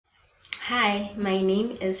Hi, my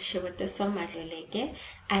name is Xivutiso Maluleke.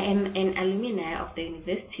 I am an alumni of the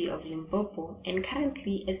University of Limpopo and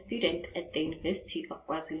currently a student at the University of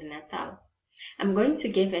KwaZulu-Natal. I'm going to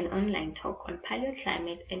give an online talk on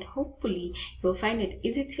paleoclimate and hopefully you'll find it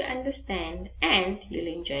easy to understand and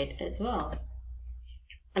you'll enjoy it as well.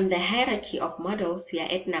 On the hierarchy of models, we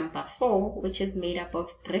are at number 4, which is made up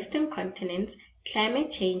of drifting continents,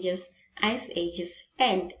 climate changes, ice ages,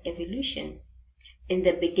 and evolution. In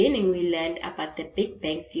the beginning, we learned about the Big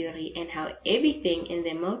Bang Theory and how everything in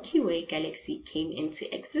the Milky Way galaxy came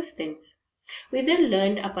into existence. We then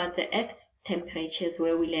learned about the Earth's temperatures,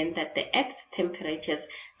 where we learned that the Earth's temperatures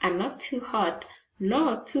are not too hot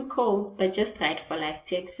nor too cold, but just right for life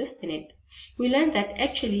to exist in it. We learned that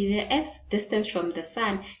actually the Earth's distance from the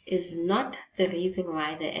Sun is not the reason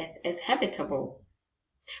why the Earth is habitable.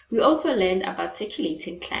 We also learned about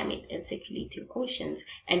circulating climate and circulating oceans,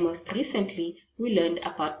 and most recently, we learned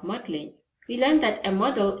about modeling. We learned that a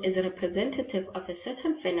model is representative of a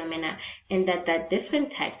certain phenomena and that there are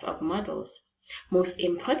different types of models. Most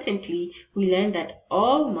importantly, we learned that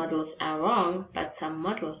all models are wrong, but some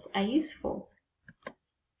models are useful.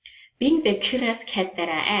 Being the curious cat that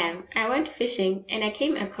I am, I went fishing and I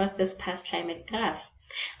came across this past climate graph.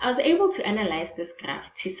 I was able to analyze this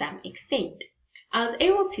graph to some extent. I was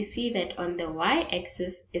able to see that on the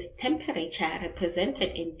y-axis is temperature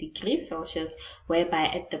represented in degrees Celsius, whereby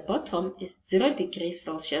at the bottom is 0 degrees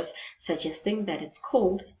Celsius, suggesting that it's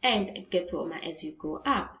cold and it gets warmer as you go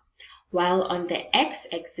up. While on the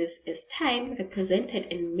x-axis is time represented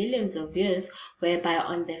in millions of years, whereby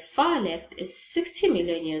on the far left is 60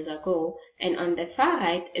 million years ago and on the far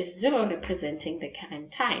right is 0 representing the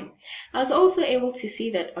current time. I was also able to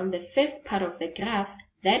see that on the first part of the graph,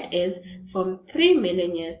 that is, from 3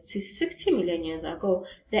 million years to 60 million years ago,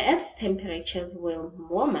 the Earth's temperatures were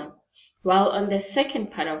warmer, while on the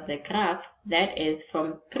second part of the graph, that is,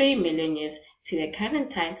 from 3 million years to the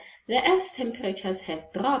current time, the Earth's temperatures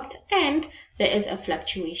have dropped and there is a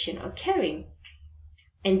fluctuation occurring.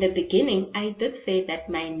 In the beginning, I did say that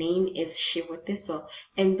my name is Xivutiso,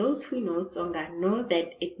 and those who know Tsonga know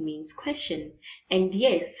that it means question. And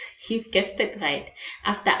yes, you've guessed it right.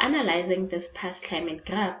 After analyzing this past climate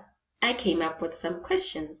graph, I came up with some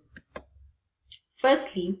questions.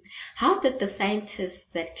 Firstly, how did the scientists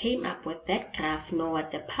that came up with that graph know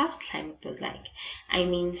what the past climate was like? I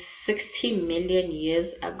mean, 60 million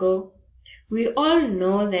years ago. We all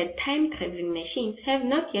know that time-traveling machines have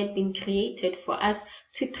not yet been created for us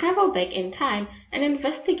to travel back in time and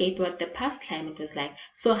investigate what the past climate was like.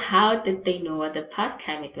 So how did they know what the past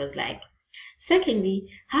climate was like? Secondly,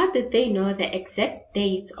 how did they know the exact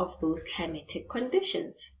dates of those climatic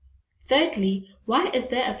conditions? Thirdly, why is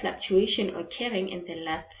there a fluctuation occurring in the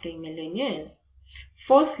last 3 million years?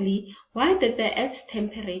 Fourthly, why did the Earth's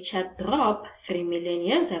temperature drop 3 million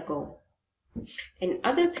years ago? In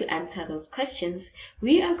order to answer those questions,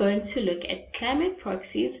 we are going to look at climate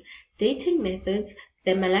proxies, dating methods,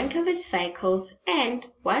 the Milankovitch cycles, and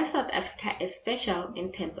why South Africa is special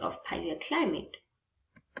in terms of paleoclimate.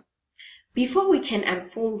 Before we can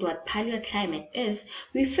unfold what paleoclimate is,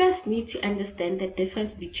 we first need to understand the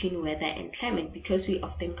difference between weather and climate because we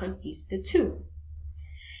often confuse the two.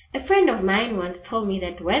 A friend of mine once told me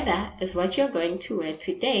that weather is what you're going to wear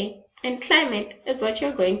today and climate is what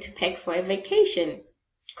you're going to pack for a vacation.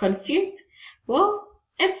 Confused? Well,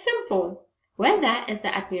 it's simple. Weather is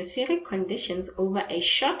the atmospheric conditions over a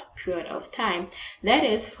short period of time, that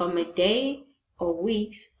is from a day or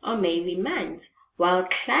weeks or maybe months, while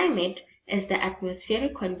climate is the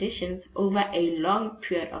atmospheric conditions over a long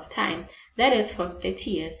period of time, that is from 30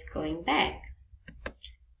 years going back.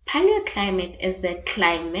 Paleoclimate is the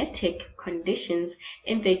climatic conditions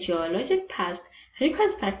in the geologic past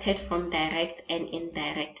reconstructed from direct and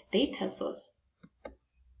indirect data source.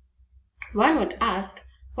 One would ask,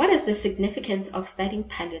 what is the significance of studying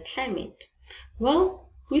paleoclimate?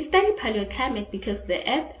 Well, we study paleoclimate because the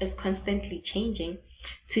Earth is constantly changing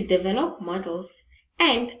to develop models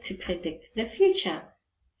and to predict the future.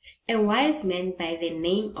 A wise man by the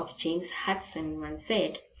name of James Hudson once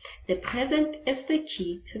said, "The present is the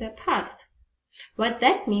key to the past." What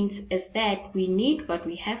that means is that we need what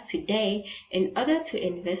we have today in order to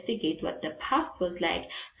investigate what the past was like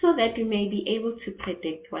so that we may be able to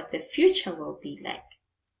predict what the future will be like.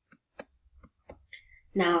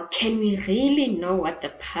 Now, can we really know what the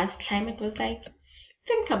past climate was like?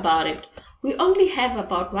 Think about it. We only have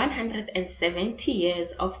about 170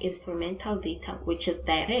 years of instrumental data, which is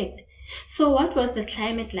direct. So what was the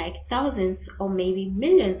climate like thousands or maybe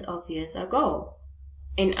millions of years ago?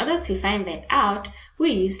 In order to find that out,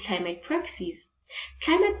 we use climate proxies.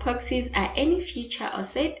 Climate proxies are any feature or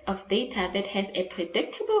set of data that has a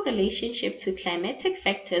predictable relationship to climatic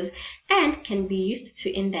factors and can be used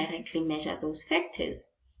to indirectly measure those factors.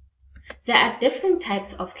 There are different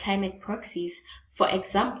types of climate proxies. For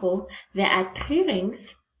example, there are tree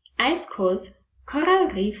rings, ice cores, coral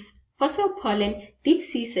reefs, fossil pollen, deep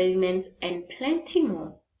sea sediments, and plenty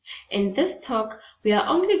more. In this talk, we are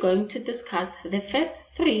only going to discuss the first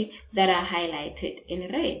three that are highlighted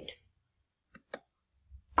in red.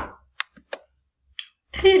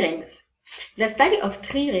 Tree rings. The study of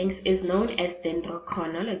tree rings is known as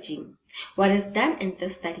dendrochronology. What is done in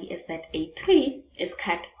this study is that a tree is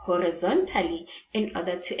cut horizontally in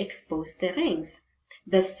order to expose the rings.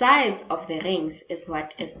 The size of the rings is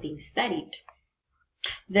what is being studied.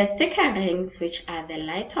 The thicker rings, which are the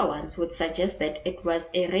lighter ones, would suggest that it was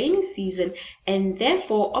a rainy season and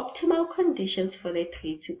therefore optimal conditions for the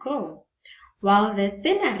tree to grow, while the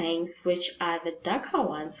thinner rings, which are the darker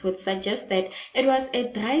ones, would suggest that it was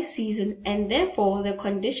a dry season and therefore the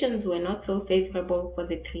conditions were not so favorable for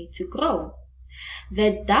the tree to grow.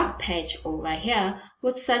 The dark patch over here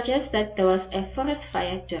would suggest that there was a forest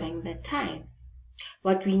fire during that time.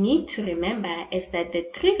 What we need to remember is that the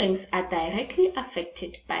tree rings are directly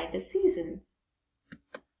affected by the seasons.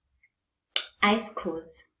 Ice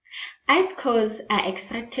cores. Ice cores are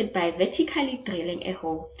extracted by vertically drilling a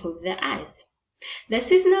hole through the ice. The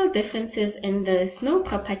seasonal differences in the snow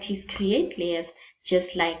properties create layers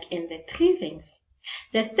just like in the tree rings.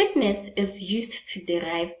 The thickness is used to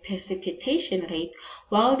derive precipitation rate,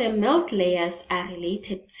 while the melt layers are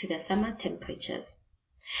related to the summer temperatures.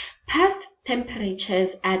 Past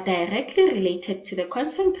temperatures are directly related to the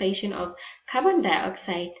concentration of carbon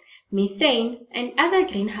dioxide, methane, and other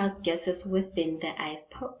greenhouse gases within the ice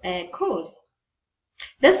cores.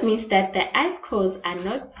 This means that the ice cores are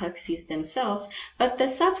not proxies themselves, but the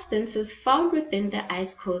substances found within the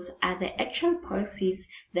ice cores are the actual proxies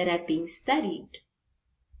that are being studied.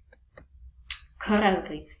 Coral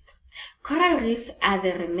reefs. Coral reefs are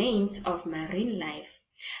the remains of marine life.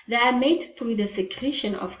 They are made through the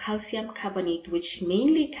secretion of calcium carbonate, which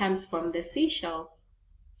mainly comes from the seashells.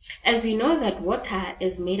 As we know that water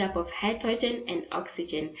is made up of hydrogen and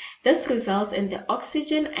oxygen, this results in the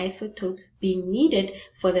oxygen isotopes being needed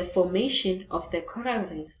for the formation of the coral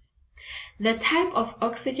reefs. The type of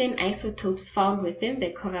oxygen isotopes found within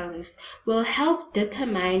the coral reefs will help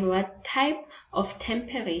determine what type of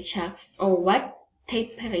temperature or what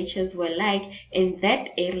temperatures were like in that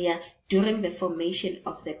area during the formation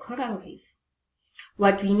of the coral reef.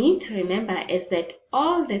 What we need to remember is that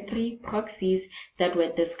all the three proxies that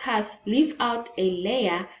were discussed leave out a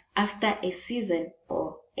layer after a season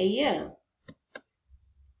or a year.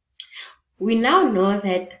 We now know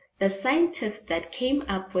that the scientists that came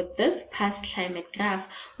up with this past climate graph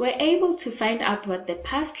were able to find out what the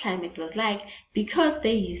past climate was like because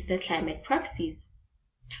they used the climate proxies.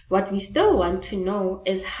 What we still want to know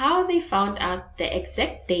is how they found out the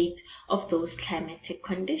exact date of those climatic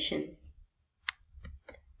conditions.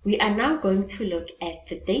 We are now going to look at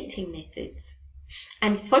the dating methods.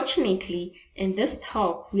 Unfortunately, in this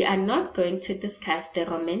talk, we are not going to discuss the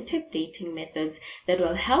romantic dating methods that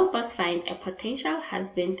will help us find a potential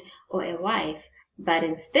husband or a wife, but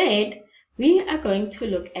instead, we are going to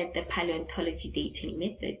look at the paleontology dating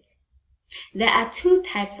methods. There are two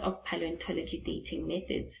types of paleontology dating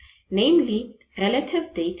methods, namely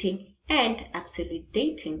relative dating and absolute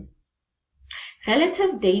dating.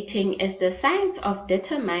 Relative dating is the science of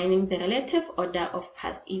determining the relative order of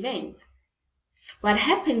past events. What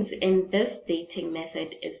happens in this dating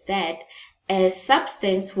method is that a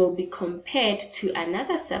substance will be compared to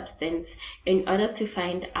another substance in order to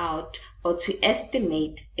find out or to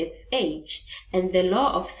estimate its age, and the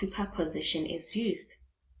law of superposition is used.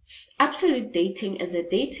 Absolute dating is a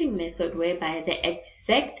dating method whereby the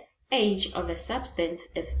exact age of a substance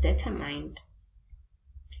is determined.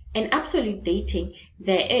 In absolute dating,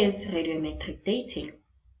 there is radiometric dating.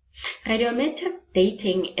 Radiometric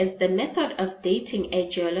dating is the method of dating a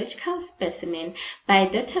geological specimen by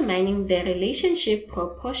determining the relationship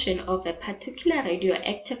proportion of a particular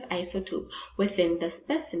radioactive isotope within the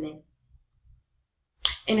specimen.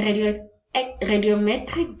 In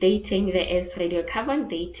radiometric dating, there is radiocarbon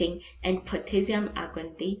dating and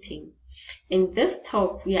potassium-argon dating. In this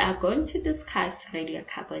talk, we are going to discuss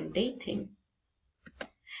radiocarbon dating.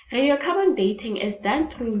 Radiocarbon dating is done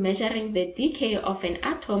through measuring the decay of an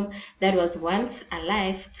atom that was once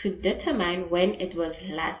alive to determine when it was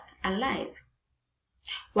last alive.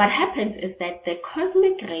 What happens is that the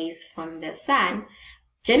cosmic rays from the sun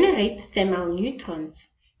generate thermal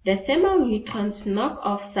neutrons. The thermal neutrons knock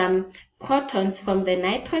off some protons from the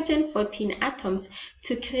nitrogen-14 atoms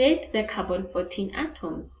to create the carbon-14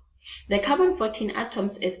 atoms. The carbon-14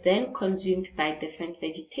 atoms is then consumed by different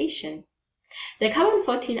vegetation. The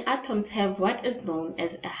carbon-14 atoms have what is known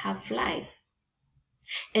as a half-life.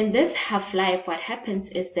 In this half-life, what happens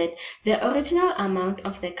is that the original amount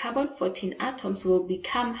of the carbon-14 atoms will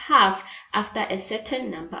become half after a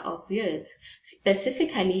certain number of years,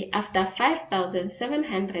 specifically after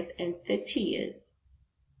 5,730 years.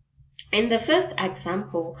 In the first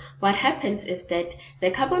example, what happens is that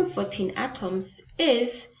the carbon-14 atoms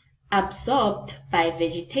is absorbed by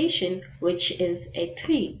vegetation, which is a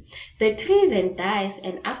tree. The tree then dies,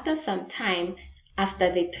 and after some time,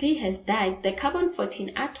 after the tree has died, the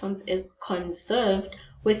carbon-14 atoms is conserved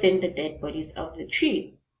within the dead bodies of the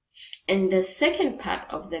tree. In the second part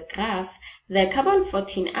of the graph, the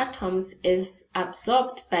carbon-14 atoms is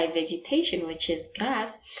absorbed by vegetation, which is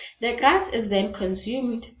grass. The grass is then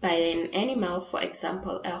consumed by an animal, for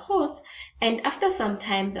example, a horse, and after some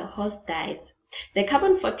time the horse dies. The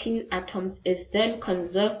carbon-14 atoms is then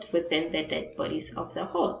conserved within the dead bodies of the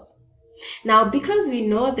horse. Now, because we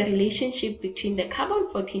know the relationship between the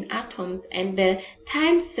carbon-14 atoms and the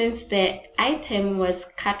time since the item was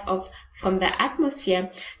cut off from the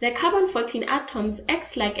atmosphere, the carbon-14 atoms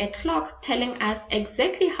acts like a clock telling us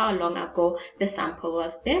exactly how long ago the sample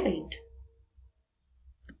was buried.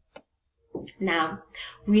 Now,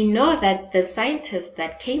 we know that the scientists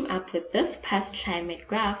that came up with this past climate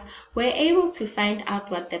graph were able to find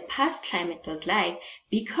out what the past climate was like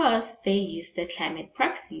because they used the climate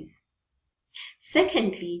proxies.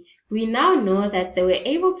 Secondly, we now know that they were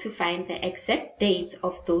able to find the exact date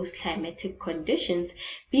of those climatic conditions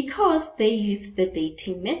because they used the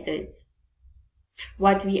dating methods.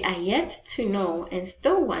 What we are yet to know and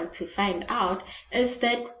still want to find out is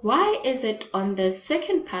that why is it on the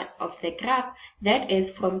second part of the graph, that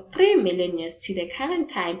is from 3 million years to the current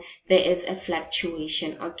time, there is a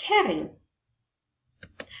fluctuation occurring.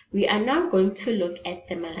 We are now going to look at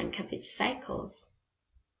the Milankovitch cycles.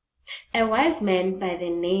 A wise man by the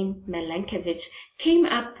name Milankovitch came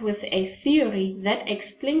up with a theory that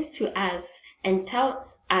explains to us and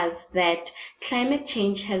tells us that climate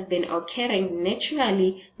change has been occurring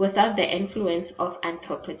naturally without the influence of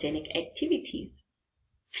anthropogenic activities.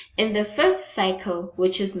 In the first cycle,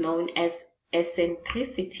 which is known as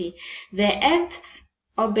eccentricity, the Earth's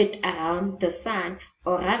orbit around the Sun,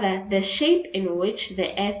 or rather the shape in which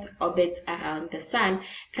the Earth orbits around the Sun,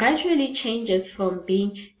 gradually changes from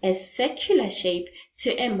being a circular shape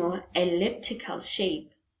to a more elliptical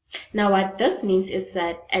shape. Now what this means is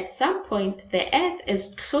that at some point the Earth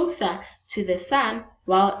is closer to the Sun,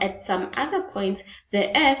 while at some other points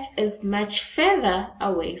the Earth is much further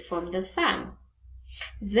away from the Sun.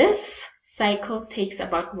 This cycle takes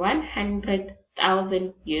about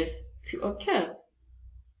 100,000 years to occur.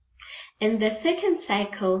 In the second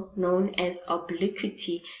cycle, known as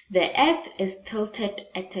obliquity, the Earth is tilted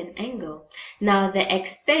at an angle. Now the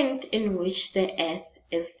extent in which the Earth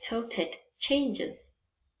is tilted changes.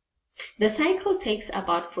 The cycle takes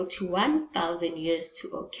about 41,000 years to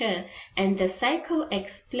occur, and the cycle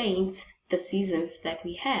explains the seasons that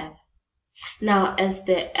we have. Now, as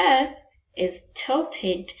the Earth is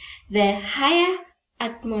tilted, the higher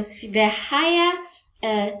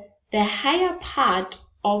part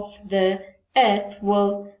of the Earth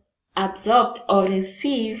will absorb or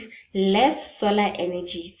receive less solar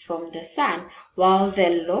energy from the Sun, while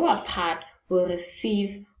the lower part will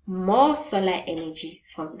receive more solar energy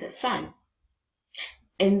from the Sun.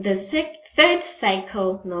 In the third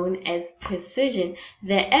cycle, known as precession,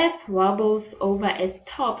 the Earth wobbles over its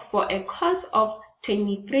top for a course of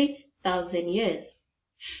 23,000 years.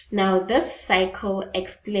 Now this cycle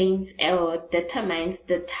explains or determines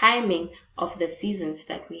the timing of the seasons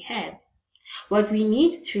that we have. What we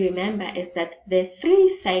need to remember is that the 3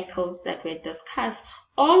 cycles that were discussed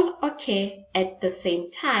all occur at the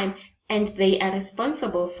same time, and they are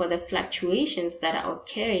responsible for the fluctuations that are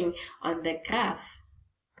occurring on the graph.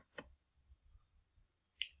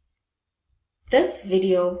 This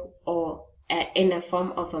video, or in a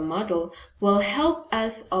form of a model, will help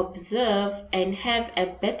us observe and have a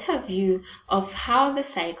better view of how the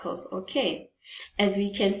cycles occur. As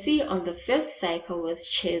we can see on the first cycle,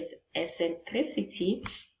 which is eccentricity,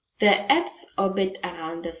 the Earth's orbit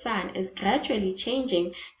around the Sun is gradually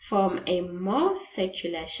changing from a more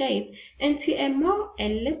circular shape into a more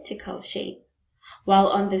elliptical shape. While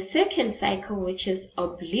on the second cycle, which is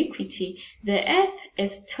obliquity, the Earth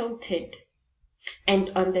is tilted.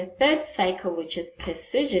 And on the third cycle, which is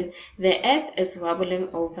precession, the Earth is wobbling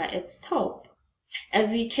over its top.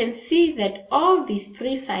 As we can see that all these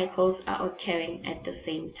 3 cycles are occurring at the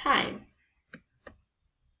same time.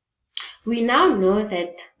 We now know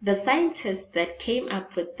that the scientists that came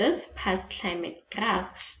up with this past climate graph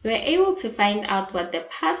were able to find out what the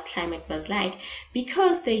past climate was like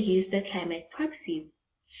because they used the climate proxies.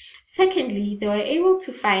 Secondly, they were able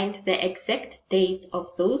to find the exact date of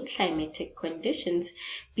those climatic conditions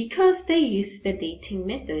because they used the dating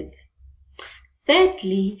methods.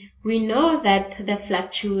 Thirdly, we know that the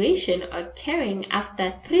fluctuation occurring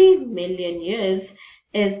after 3 million years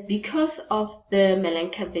is because of the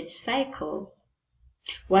Milankovitch cycles.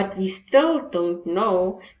 What we still don't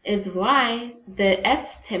know is why the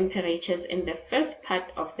Earth's temperatures in the first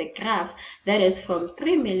part of the graph, that is from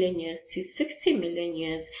 3 million years to 60 million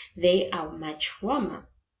years, they are much warmer.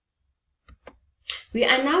 We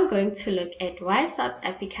are now going to look at why South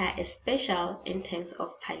Africa is special in terms of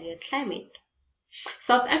paleoclimate.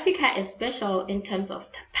 South Africa is special in terms of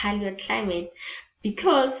paleoclimate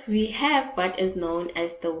because we have what is known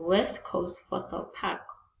as the West Coast Fossil Park.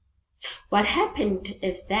 What happened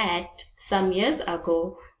is that some years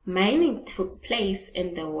ago, mining took place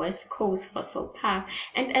in the West Coast Fossil Park,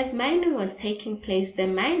 and as mining was taking place, the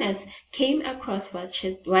miners came across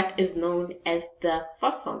what is known as the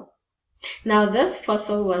fossil. Now, this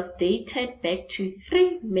fossil was dated back to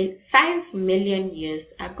 5 million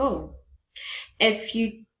years ago. If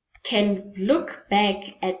you can look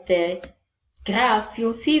back at the graph,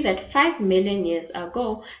 you'll see that 5 million years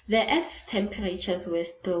ago, the Earth's temperatures were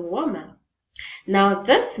still warmer. Now,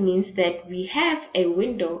 this means that we have a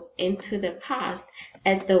window into the past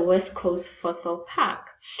at the West Coast Fossil Park,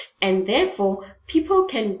 and therefore people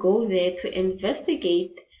can go there to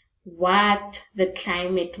investigate what the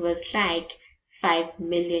climate was like 5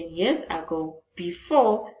 million years ago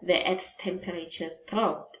before the Earth's temperatures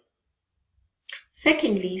dropped.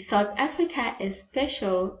 Secondly, South Africa is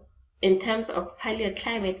special in terms of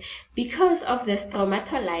paleoclimate because of the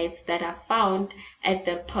stromatolites that are found at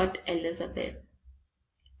the Port Elizabeth.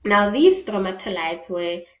 Now, these stromatolites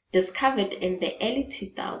were discovered in the early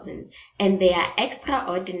 2000s, and they are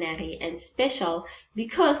extraordinary and special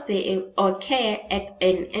because they occur at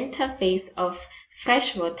an interface of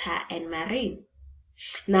freshwater and marine.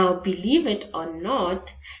 Now, believe it or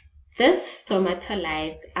not, these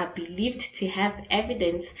stromatolites are believed to have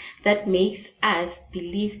evidence that makes us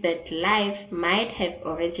believe that life might have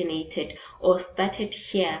originated or started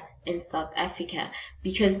here in South Africa,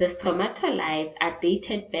 because the stromatolites are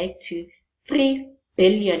dated back to 3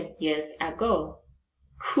 billion years ago.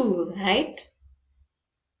 Cool, right?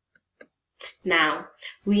 Now,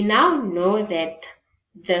 we now know that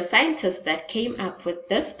the scientists that came up with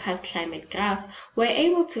this past climate graph were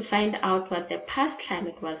able to find out what the past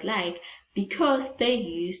climate was like because they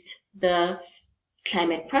used the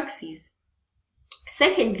climate proxies.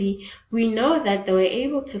 Secondly, we know that they were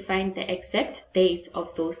able to find the exact dates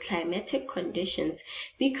of those climatic conditions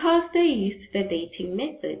because they used the dating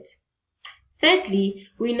methods. Thirdly,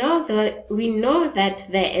 we know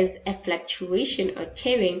that there is a fluctuation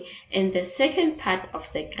occurring in the second part of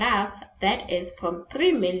the graph, that is from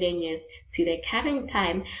 3 million years to the current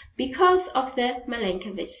time, because of the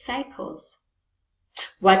Milankovitch cycles.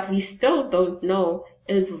 What we still don't know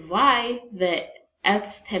is why the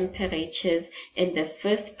Earth's temperatures in the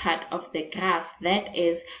first part of the graph, that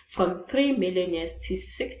is from 3 million years to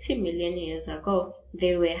 60 million years ago,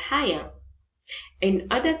 they were higher. In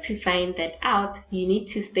order to find that out, you need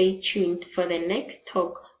to stay tuned for the next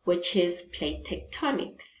talk, which is plate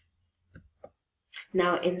tectonics.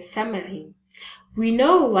 Now, in summary, we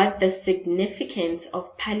know what the significance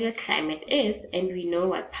of paleoclimate is, and we know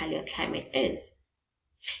what paleoclimate is.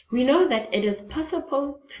 We know that it is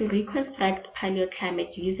possible to reconstruct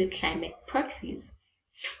paleoclimate using climate proxies.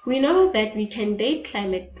 We know that we can date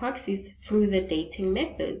climate proxies through the dating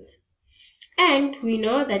methods. And we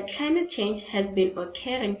know that climate change has been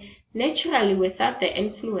occurring naturally without the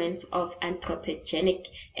influence of anthropogenic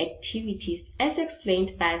activities, as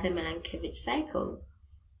explained by the Milankovitch cycles.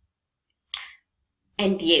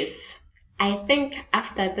 And yes, I think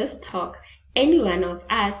after this talk, any one of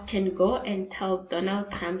us can go and tell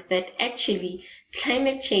Donald Trump that actually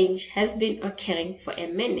climate change has been occurring for a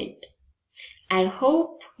minute. I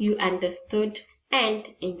hope you understood and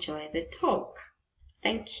enjoy the talk.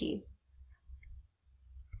 Thank you.